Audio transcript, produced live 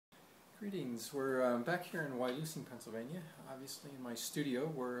Greetings. We're back here in Wyalusing, Pennsylvania. Obviously in my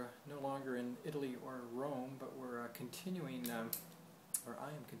studio. We're no longer in Italy or Rome, but we're continuing, or I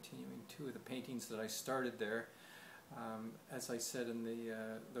am continuing, two of the paintings that I started there. As I said in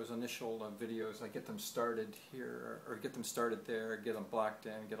those initial videos, I get them started here, or get them started there, get them blocked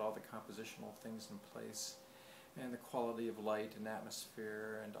in, get all the compositional things in place, and the quality of light and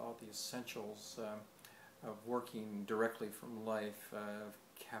atmosphere, and all the essentials of working directly from life, of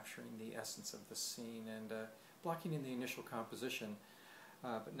capturing the essence of the scene, and blocking in the initial composition.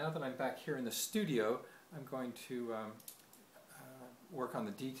 But now that I'm back here in the studio, I'm going to work on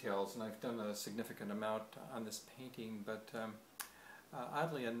the details, and I've done a significant amount on this painting, but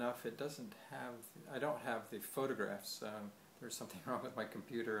oddly enough it doesn't have, I don't have the photographs. There's something wrong with my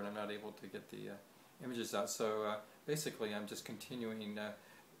computer and I'm not able to get the images out, so basically I'm just continuing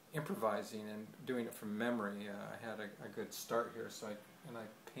improvising and doing it from memory. I had a good start here, so I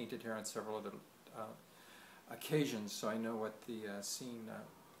painted here on several other occasions, so I know what the scene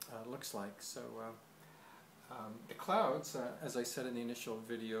looks like. So the clouds, as I said in the initial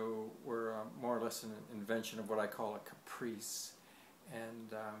video, were more or less an invention of what I call a caprice,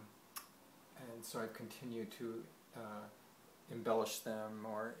 and so I've continued to embellish them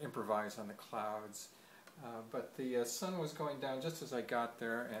or improvise on the clouds. But the sun was going down just as I got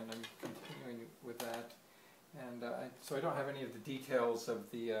there, and I'm continuing with that. And so I don't have any of the details of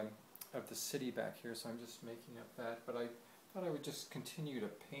the city back here, so I'm just making up that. But I thought I would just continue to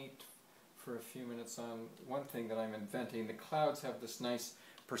paint for a few minutes on one thing that I'm inventing. The clouds have this nice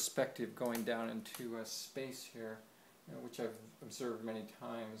perspective going down into space here, which I've observed many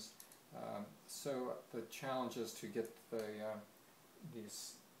times. So the challenge is to get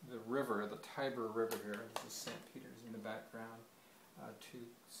the river, the Tiber River here, this is St. Peter's in the background, to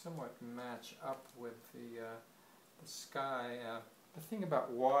somewhat match up with the sky. The thing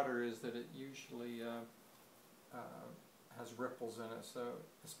about water is that it usually has ripples in it, so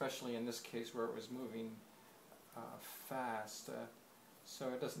especially in this case where it was moving fast, so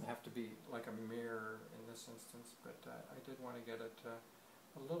it doesn't have to be like a mirror in this instance, but I did want to get it a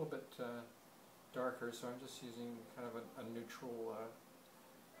little bit darker, so I'm just using kind of a neutral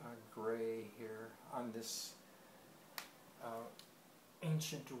gray here on this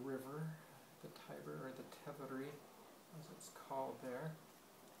ancient river, the Tiber, or the Tevere, as it's called there.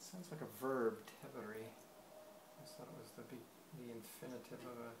 It sounds like a verb, Tevere. I thought it was the infinitive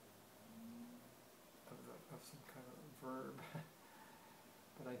of some kind of verb.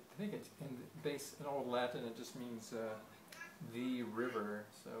 But I think it's in Old Latin it just means the river,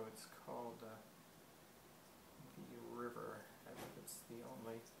 so it's called the river. I think it's the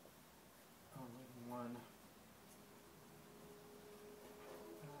only one.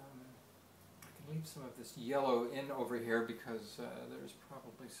 I can leave some of this yellow in over here because there's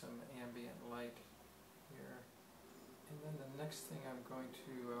probably some ambient light here. And then the next thing I'm going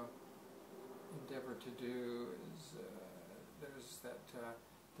to endeavor to do is there's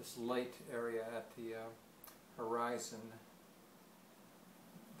this light area at the horizon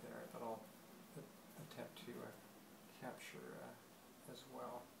there that I'll attempt to capture as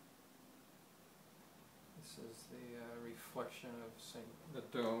well. This is the reflection of the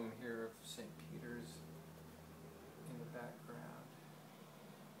dome here of St. Peter's in the background.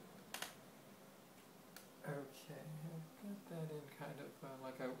 Okay, I've got that in kind of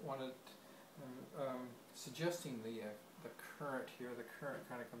like I wanted, suggesting the current here. The current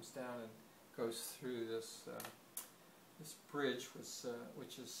kind of comes down and goes through this this bridge,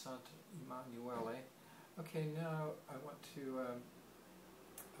 which is Sant Emanuele. Okay, now I want to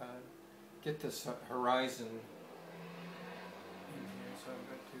get this horizon in here, so I'm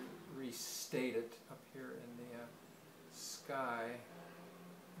going to restate it up here in the sky.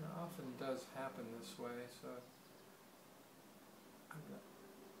 And it often does happen this way, so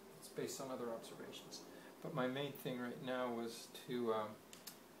it's based on other observations. But my main thing right now was to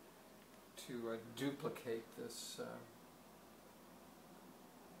duplicate this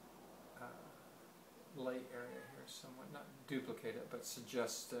light area here somewhat. Not duplicate it, but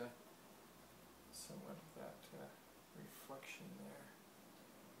suggest somewhat of that reflection there.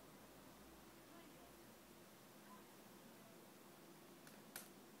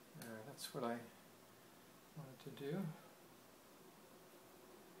 That's what I wanted to do.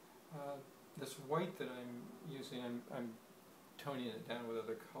 This white that I'm using, I'm toning it down with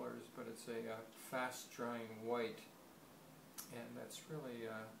other colors, but it's a fast drying white, and that's really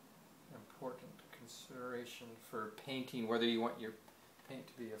an important consideration for painting, whether you want your paint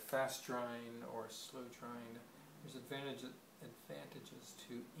to be a fast drying or slow drying. There's advantages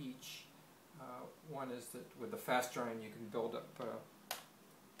to each. One is that with the fast drying you can build up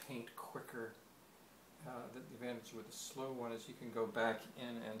paint paint quicker. The advantage with the slow one is you can go back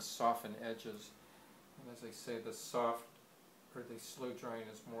in and soften edges. And as I say, the soft or the slow drying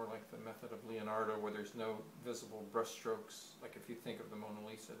is more like the method of Leonardo, where there's no visible brush strokes. Like if you think of the Mona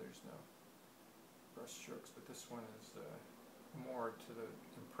Lisa, there's no brush strokes, but this one is more to the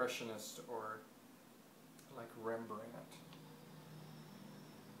Impressionist or like Rembrandt.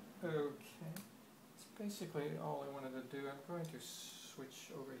 Okay, that's basically all I wanted to do. I'm going to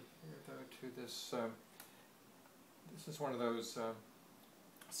switch over here though to this. This is one of those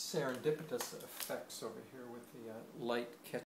serendipitous effects over here with the light catching.